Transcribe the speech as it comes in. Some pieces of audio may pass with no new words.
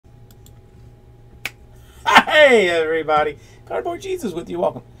Hey, everybody. Cardboard Jesus with you.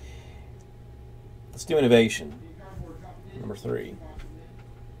 Welcome. Let's do innovation. Number 3.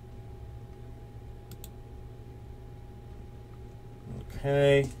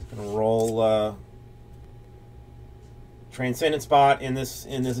 Okay. Gonna roll Transcendent spot in this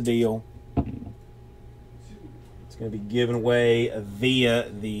deal. It's gonna be given away via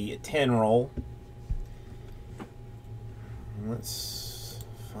the 10 roll. Let's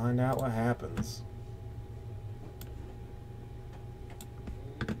find out what happens.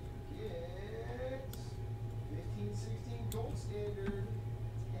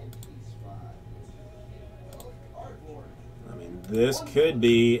 I mean, this could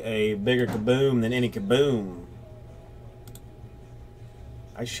be a bigger kaboom than any kaboom.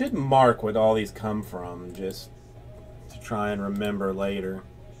 I should mark what all these come from just to try and remember later.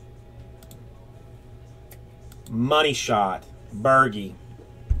 Money shot. Bergie.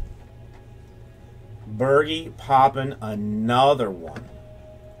 Bergie popping another one.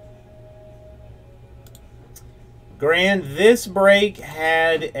 Grand, this break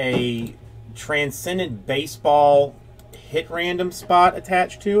had a Transcendent Baseball hit random spot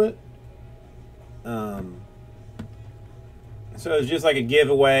attached to it. So it's just like a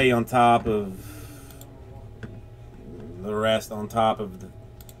giveaway on top of the rest on top of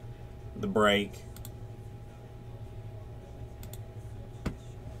the break.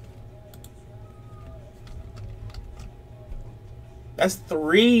 That's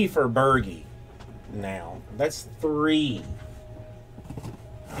 3 for Bergie now. That's 3.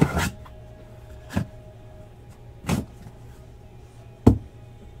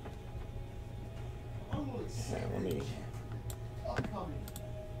 Let me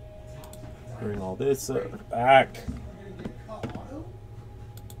bring all this back.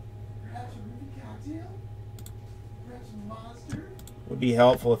 Would be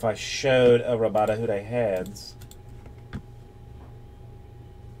helpful if I showed a Rabada Hude heads.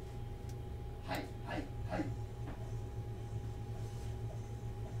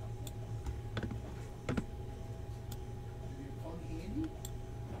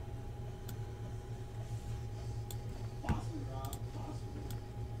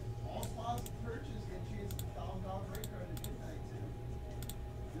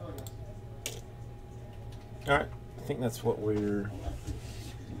 Alright, I think that's what we're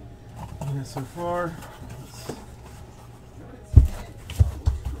doing so far.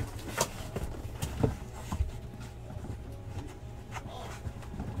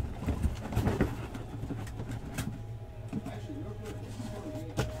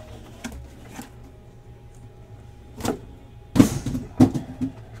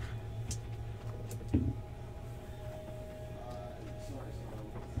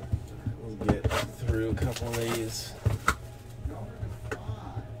 A couple of these.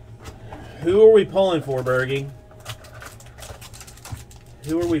 Who are we pulling for, Bergie?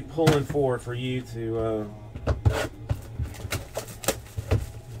 Who are we pulling for you to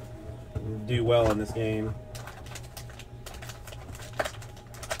do well in this game?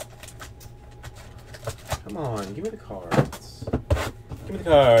 Come on, give me the cards. Give me the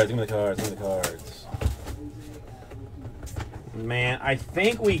cards, give me the cards, give me the cards. Man, I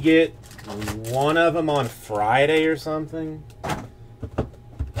think we get one of them on Friday or something.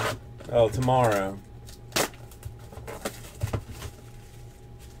 Oh, tomorrow.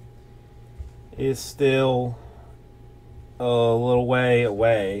 Is still a little way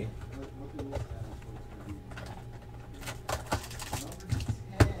away.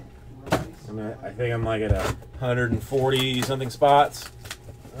 I think I'm like at 140 something spots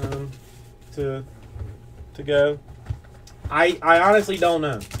to go. I honestly don't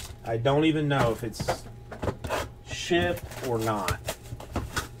know. I don't even know if it's ship or not.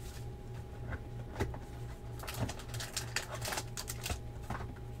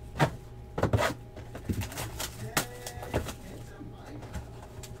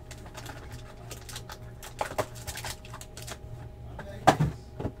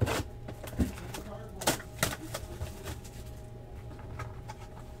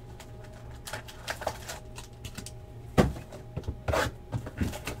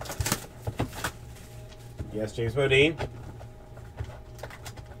 Yes, James Bodine.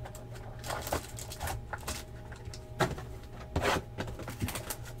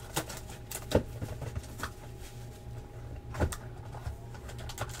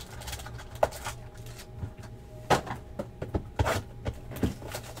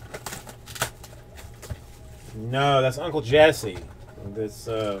 No, that's Uncle Jesse. This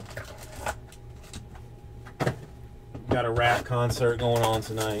got a rap concert going on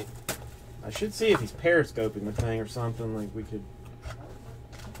tonight. I should see if he's periscoping the thing or something. Like we could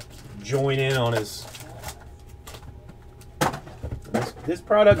join in on his This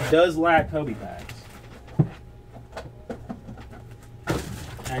product does lack Kobe packs.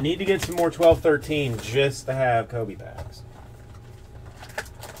 I need to get some more 12-13 just to have Kobe packs.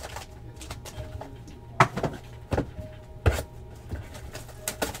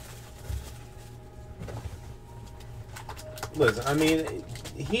 Listen, I mean,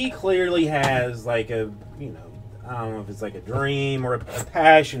 he clearly has like a, you know, I don't know if it's like a dream or a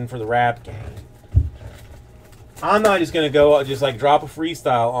passion for the rap game. I'm not just going to go just like drop a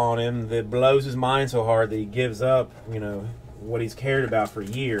freestyle on him that blows his mind so hard that he gives up, you know, what he's cared about for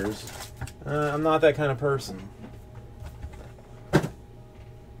years. I'm not that kind of person.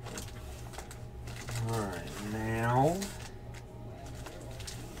 Alright, now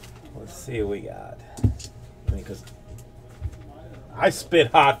let's see what we got. I mean, because I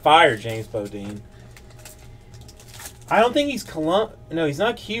spit hot fire, James Bodine. I don't think he's No, he's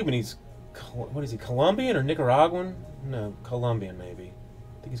not Cuban. He's, what is he, Colombian or Nicaraguan? No, Colombian maybe.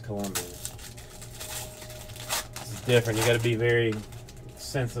 I think he's Colombian. This is different. You got to be very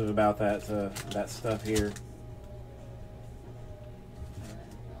sensitive about that stuff here.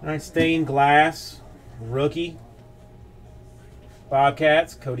 All right, stained glass, rookie.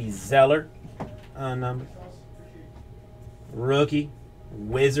 Bobcats, Cody Zeller, unnumbered. Rookie,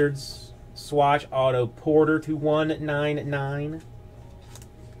 Wizards, Swatch Auto Porter to 199.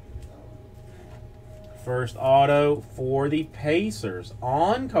 First auto for the Pacers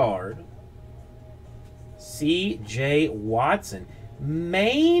on card. C.J. Watson.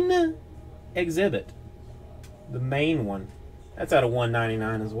 Main exhibit. The main one. That's out of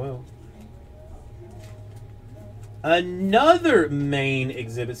 199 as well. Another main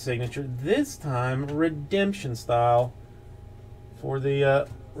exhibit signature. This time redemption style for the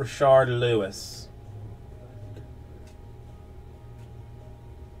Rashard Lewis.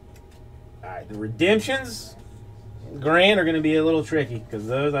 Alright, the redemptions, Grant, are going to be a little tricky because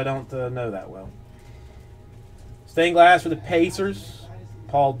those I don't know that well. Stained glass for the Pacers,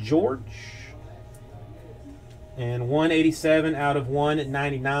 Paul George. And 187 out of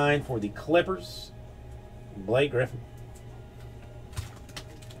 199 for the Clippers, Blake Griffin.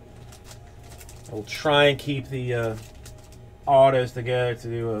 We'll try and keep the autos together to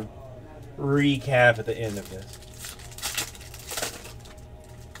do a recap at the end of this.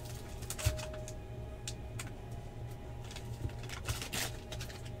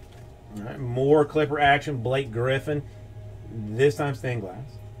 All right, more Clipper action. Blake Griffin, this time stained glass.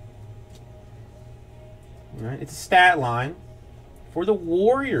 All right, it's a stat line for the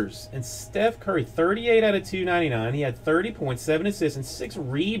Warriors and Steph Curry, 38 out of 299. He had 30 points, 7 assists, and 6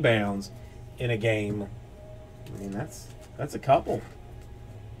 rebounds in a game. I mean, that's a couple.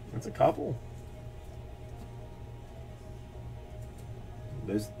 That's a couple.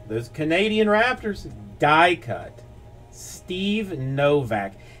 Those Canadian Raptors, die cut. Steve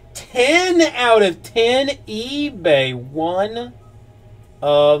Novak, 10 out of 10 eBay, 1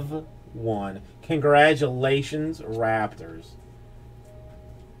 of 1. Congratulations, Raptors.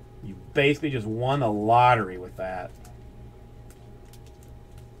 You basically just won the lottery with that.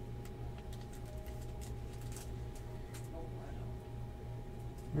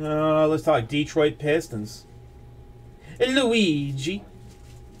 Let's talk Detroit Pistons. Luigi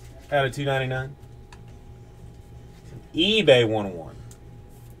out of 299. eBay 101.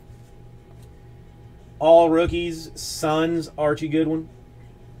 All rookies, Suns, Archie Goodwin.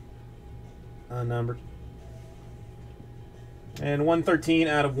 Unnumbered. And 113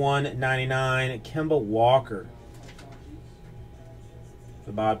 out of 199, Kemba Walker.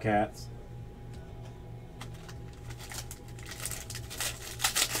 The Bobcats.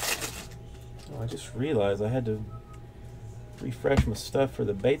 Oh, I just realized I had to refresh my stuff for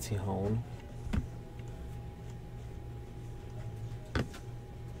the Batesy home.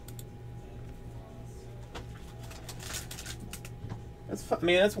 I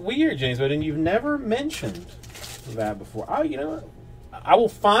mean, that's weird, James, but you've never mentioned that before. Oh, you know what? I will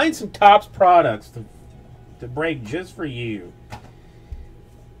find some Topps products to break just for you.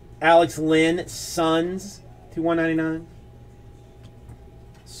 Alex Lynn, Suns, to 199.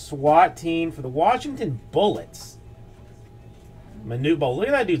 SWAT team for the Washington Bullets. Manute Bol. Look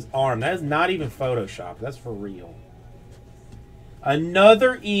at that dude's arm. That is not even Photoshopped. That's for real.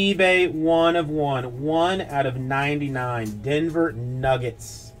 Another eBay 1 of 1. 1 out of 99. Denver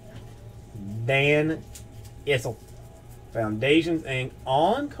Nuggets. Dan Issel. Foundations Inc.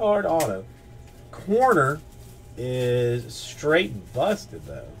 On-card auto. Corner is straight busted,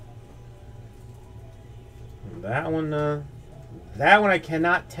 though. That one I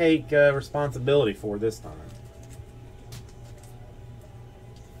cannot take responsibility for this time.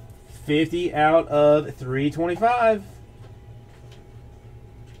 50 out of 325.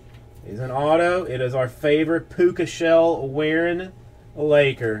 an auto. It is our favorite puka shell wearing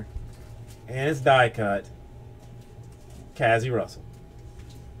Laker. And it's die cut. Cazzie Russell.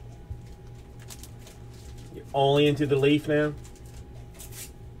 You're only into the Leaf now?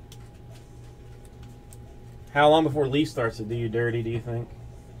 How long before Leaf starts to do you dirty, do you think?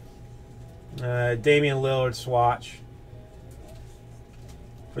 Damian Lillard swatch.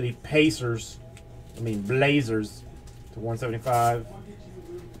 For the Blazers to 175.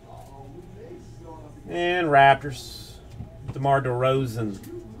 And Raptors, DeMar DeRozan,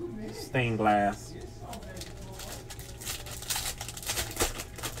 stained glass.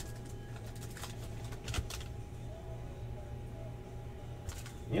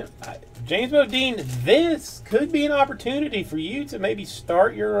 Yeah, James Bodine, this could be an opportunity for you to maybe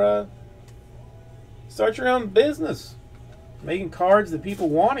start your own business, making cards that people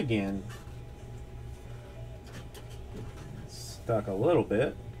want again. Stuck a little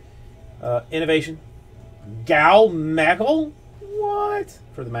bit. Innovation. Gal Megal? What?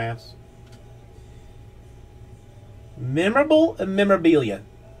 For the Mavs. Memorable and memorabilia.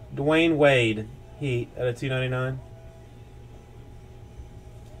 Dwayne Wade. Heat at a $2.99.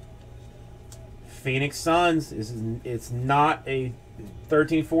 Phoenix Suns. It's not a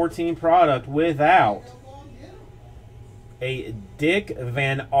 13-14 product without a Dick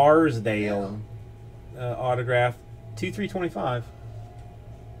Van Arsdale autograph. 2/325.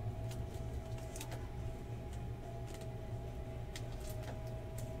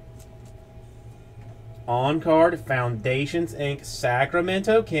 On card, Foundations Inc.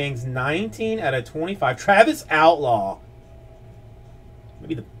 Sacramento Kings, 19/25. Travis Outlaw.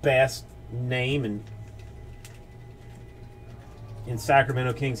 Maybe the best name in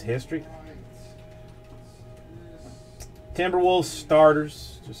Sacramento Kings history. Timberwolves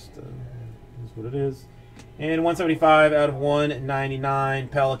starters. Just is what it is. And 175/199.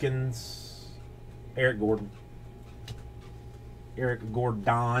 Pelicans. Eric Gordon. Eric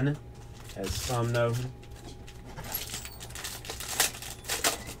Gordon, as some know him.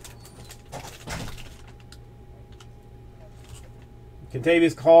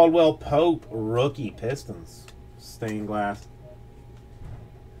 Kentavious Caldwell-Pope, rookie, Pistons, stained glass.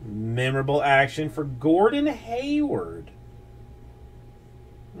 Memorable action for Gordon Hayward.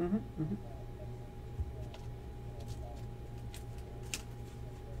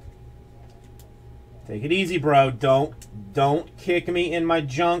 Take it easy, bro. Don't kick me in my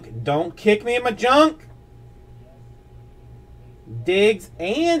junk. Don't kick me in my junk. Diggs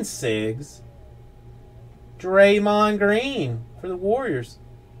and Siggs. Draymond Green for the Warriors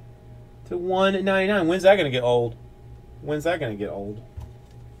to 199. When's that going to get old? When's that going to get old?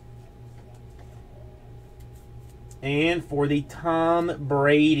 And for the Tom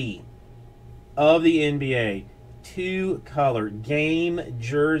Brady of the NBA, 2-color game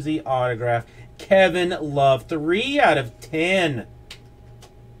jersey autograph, Kevin Love, 3/10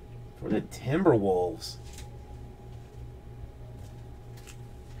 for the Timberwolves.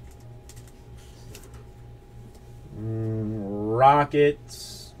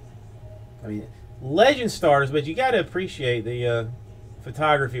 Rockets. I mean, legend stars, but you got to appreciate the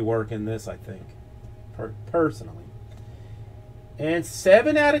photography work in this, I think, personally. And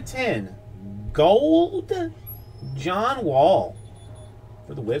 7/10, gold John Wall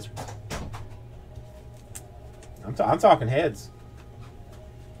for the Wizards. I'm talking heads.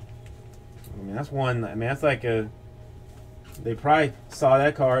 I mean, that's one. I mean, that's like a. They probably saw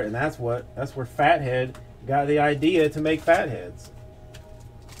that card, and that's where Fathead got the idea to make Fatheads.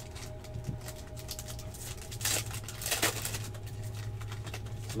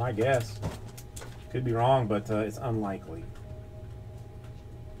 It's my guess. Could be wrong, but it's unlikely.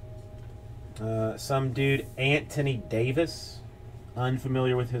 Some dude, Anthony Davis,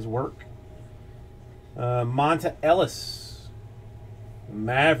 unfamiliar with his work. Monta Ellis,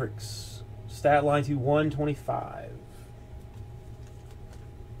 Mavericks, stat line to 125.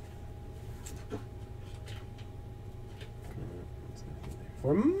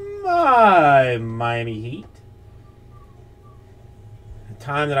 For my Miami Heat, a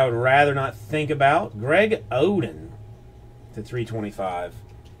time that I would rather not think about, Greg Oden to 325.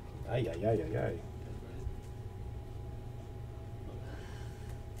 Ay, ay, ay, ay, ay.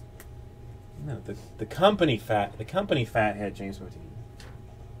 No, the company fathead James Bodine.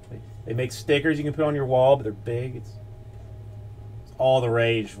 They make stickers you can put on your wall, but they're big. It's all the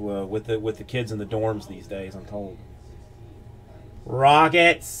rage with the kids in the dorms these days, I'm told.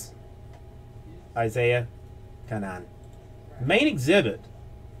 Rockets. Isaiah Canaan. Main exhibit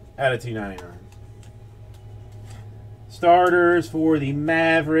at a $2.99. Starters for the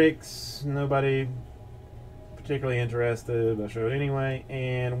Mavericks. Nobody particularly interested, but I'll show it anyway.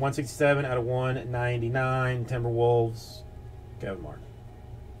 And 167 out of 199, Timberwolves, Kevin Martin.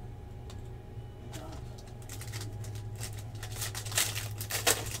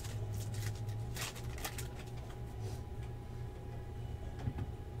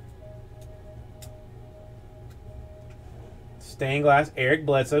 Stained glass, Eric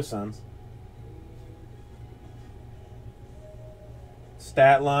Bledsoe, Suns.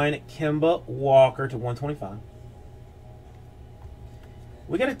 Stat line, Kemba Walker to 125.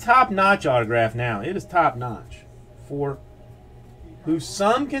 We got a top-notch autograph now. It is top-notch for who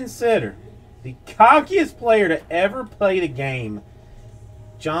some consider the cockiest player to ever play the game,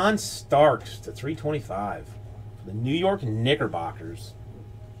 John Starks to 325 for the New York Knickerbockers.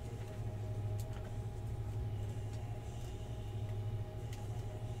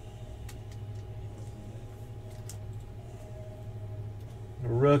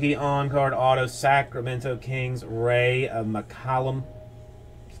 Rookie on-card auto, Sacramento Kings, Ray McCallum,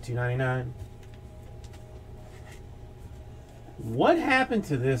 $2.99. What happened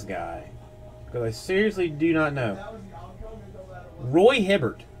to this guy? Because I seriously do not know. Roy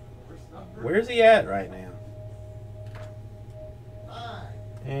Hibbert. Where's he at right now?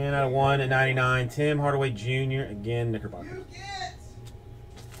 And out of 1/99, Tim Hardaway Jr., again, Knickerbockers.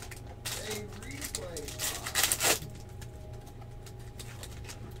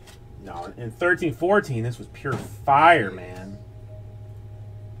 No, in 13-14, this was pure fire, man.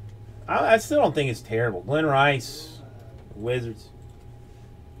 I still don't think it's terrible. Glenn Rice, Wizards.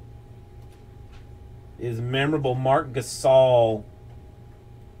 Is memorable. Mark Gasol.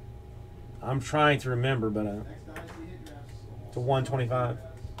 I'm trying to remember, but to 125.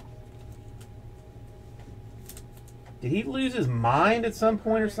 Did he lose his mind at some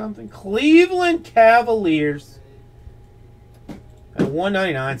point or something? Cleveland Cavaliers. At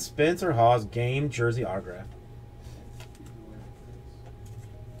 199, Spencer Hawes, game jersey autograph.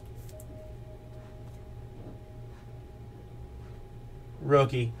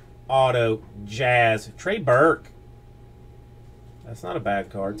 Rookie, auto, Jazz, Trey Burke. That's not a bad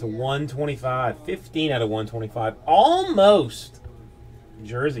card. To 125, 15 out of 125. Almost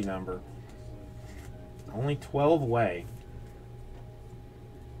jersey number. Only 12 away.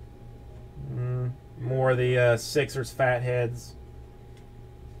 More of the Sixers fatheads.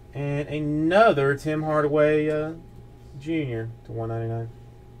 And another Tim Hardaway Jr. to 199.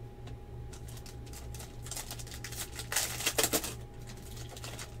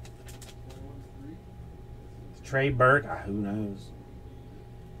 Trey Burke, who knows?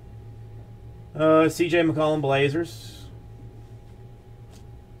 CJ McCollum Blazers.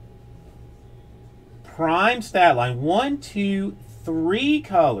 Prime stat line, 1, 2, 3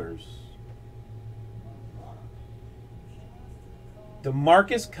 colors.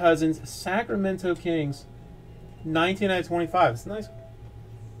 DeMarcus Cousins, Sacramento Kings, 19 out of 25. It's nice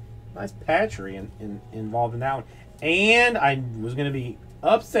patchery involved in that one. And I was going to be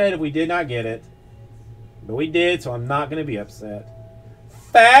upset if we did not get it. But we did, so I'm not going to be upset.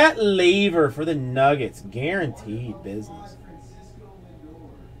 Fat Lever for the Nuggets. Guaranteed business.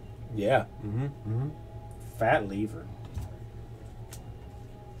 Yeah. Fat Lever.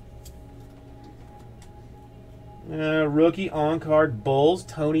 Rookie on-card Bulls,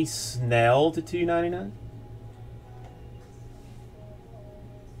 Tony Snell to 299.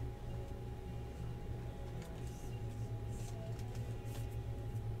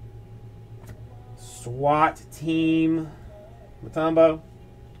 SWAT team, Mutombo.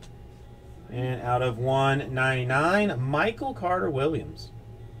 And out of 199, Michael Carter Williams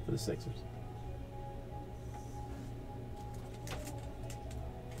for the Sixers.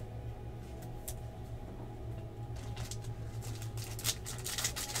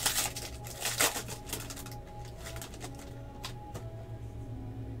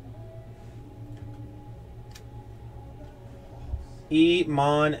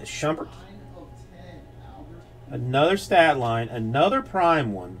 Iman Shumpert. Another stat line, another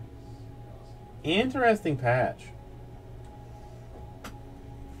prime one. Interesting patch.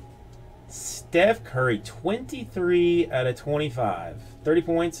 Steph Curry, 23 out of 25. 30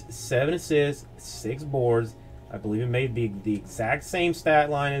 points, 7 assists, 6 boards. I believe it may be the exact same stat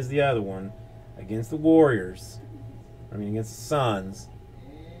line as the other one against the Warriors. I mean, against the Suns.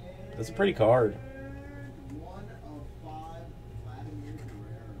 That's a pretty card.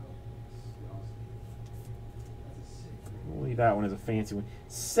 We'll leave that one as a fancy one.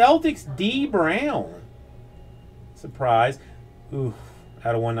 Celtics D Brown. Surprise. Ooh,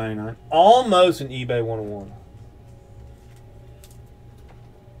 out of 199. Almost an eBay 101.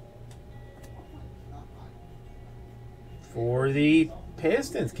 For the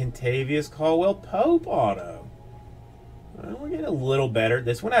Pistons, Kentavious Caldwell Pope auto. Well, we're getting a little better.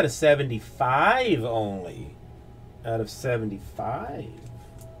 This one out of 75 only. Out of 75.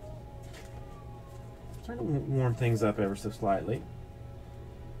 Starting to warm things up ever so slightly.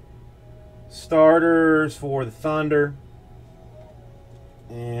 Starters for the Thunder.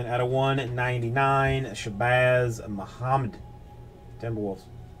 And out of 199, Shabazz Muhammad, Timberwolves.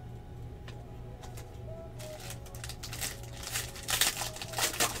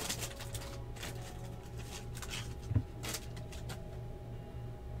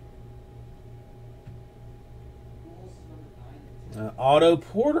 Otto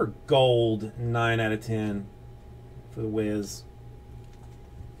Porter Gold, 9 out of 10 for the Wiz.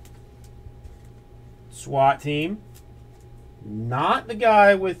 SWAT team. Not the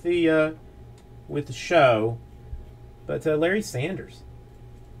guy with the show, but Larry Sanders.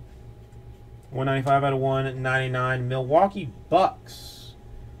 195 out of 199. Milwaukee Bucks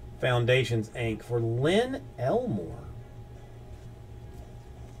Foundations Inc. for Lynn Elmore.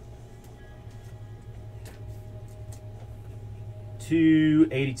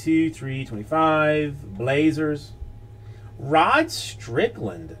 $282, $325. Blazers. Rod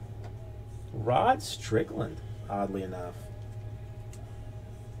Strickland. Rod Strickland, oddly enough.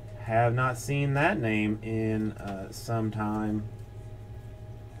 Have not seen that name in some time.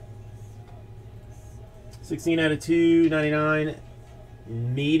 16 out of 299.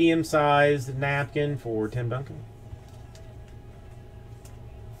 Medium-sized napkin for Tim Duncan.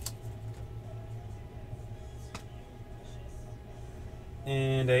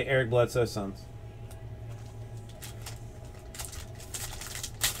 And a Eric Bledsoe Suns.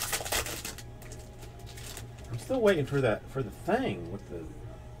 I'm still waiting for the thing with the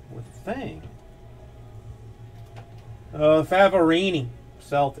thing. Favorini,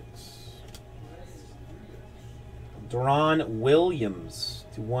 Celtics. Deron Williams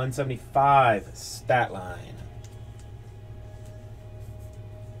to 175, stat line.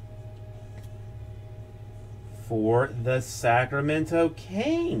 For the Sacramento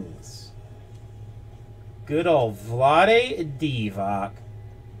Kings. Good old Vlade Divac.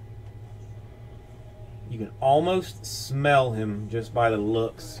 You can almost smell him just by the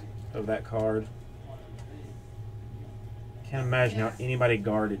looks of that card. Can't imagine how anybody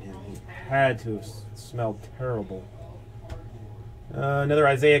guarded him. He had to have smelled terrible. Another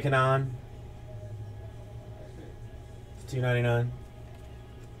Isaiah Canaan. $2.99.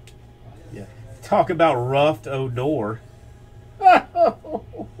 Yeah. Talk about roughed Odor.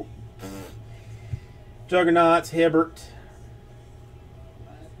 Juggernauts, Hibbert.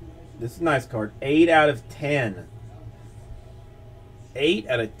 This is a nice card. 8 out of 10. 8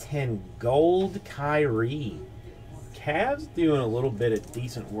 out of 10. Gold Kyrie. Cavs doing a little bit of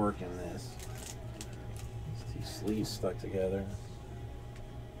decent work in this. These two sleeves stuck together.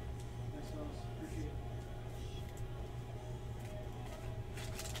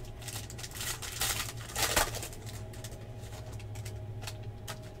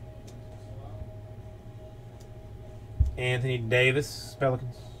 Anthony Davis,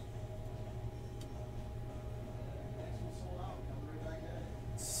 Pelicans.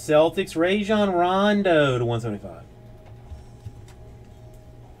 Celtics, Rajon Rondo to 175.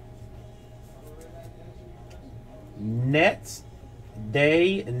 Nets,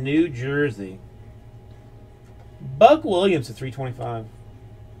 Day, New Jersey. Buck Williams to 325.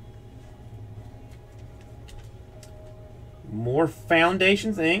 More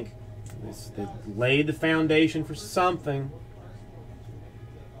Foundations Inc. They laid the foundation for something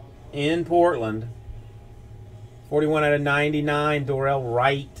in Portland. 41 out of 99, Dorell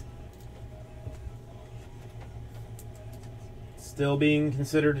Wright. Still being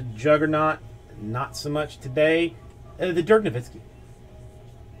considered a juggernaut. Not so much today. The Dirk Nowitzki.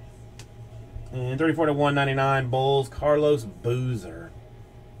 And 34 to 199, Bulls, Carlos Boozer.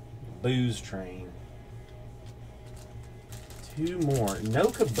 Booze Train. 2 more. No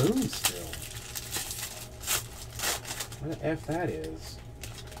Kaboom still. What the F that is.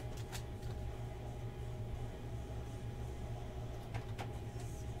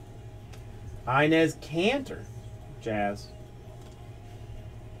 Inez Cantor, Jazz.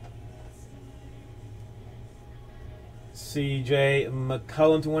 CJ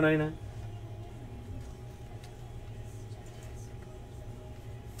McCollum to 199.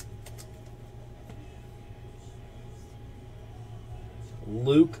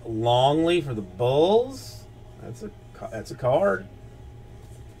 Luke Longley for the Bulls. That's a card.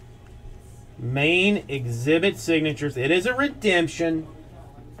 Main exhibit signatures. It is a redemption.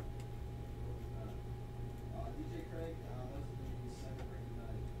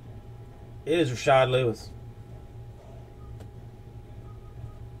 It is Rashad Lewis.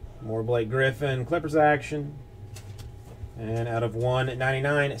 More Blake Griffin, Clippers action. And out of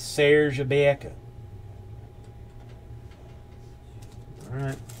 199, Serge Ibaka. All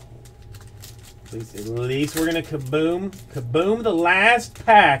right. At least we're gonna kaboom the last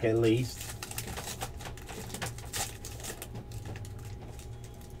pack at least.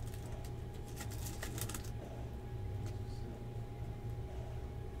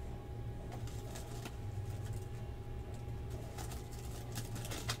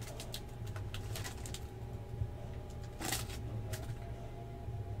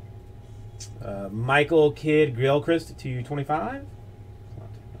 Michael Kidd Gilchrist to 225.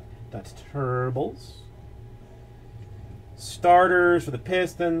 That's Turbles. Starters for the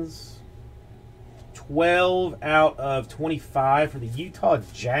Pistons. 12 out of 25 for the Utah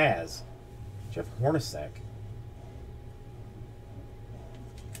Jazz. Jeff Hornacek.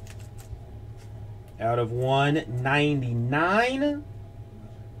 Out of 199.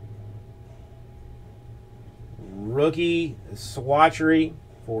 Rookie swatchery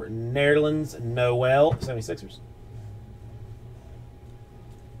for Nerlens Noel, 76ers.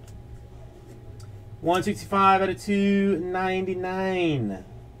 165 out of 299.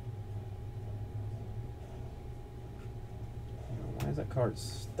 Why is that card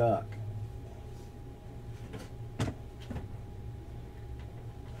stuck? This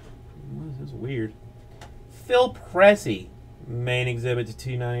is weird. Phil Pressey, main exhibit to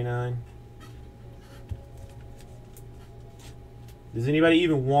 299. Does anybody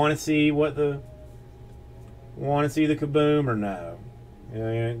even want to see the kaboom or no? You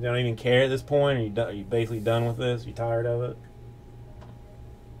know, you don't even care at this point. Are you basically done with this? You tired of it?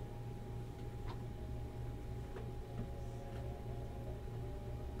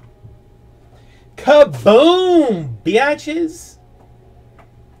 Kaboom, biatches!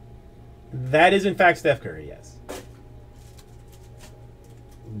 That is in fact Steph Curry, yes.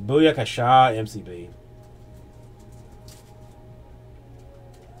 Booyakasha MCB.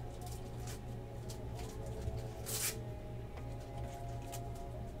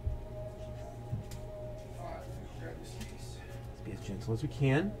 Let's be as gentle as we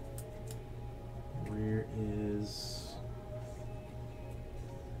can. Where is...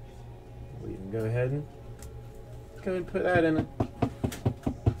 We can go ahead and put that in it.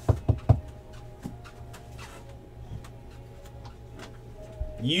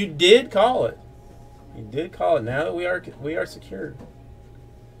 You did call it. You did call it. Now that we are secured.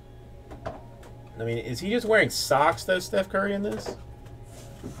 I mean, is he just wearing socks though, Steph Curry, in this?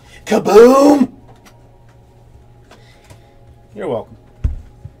 Kaboom! You're welcome.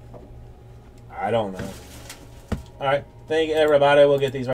 I don't know. All right. Thank you, everybody. We'll get these right.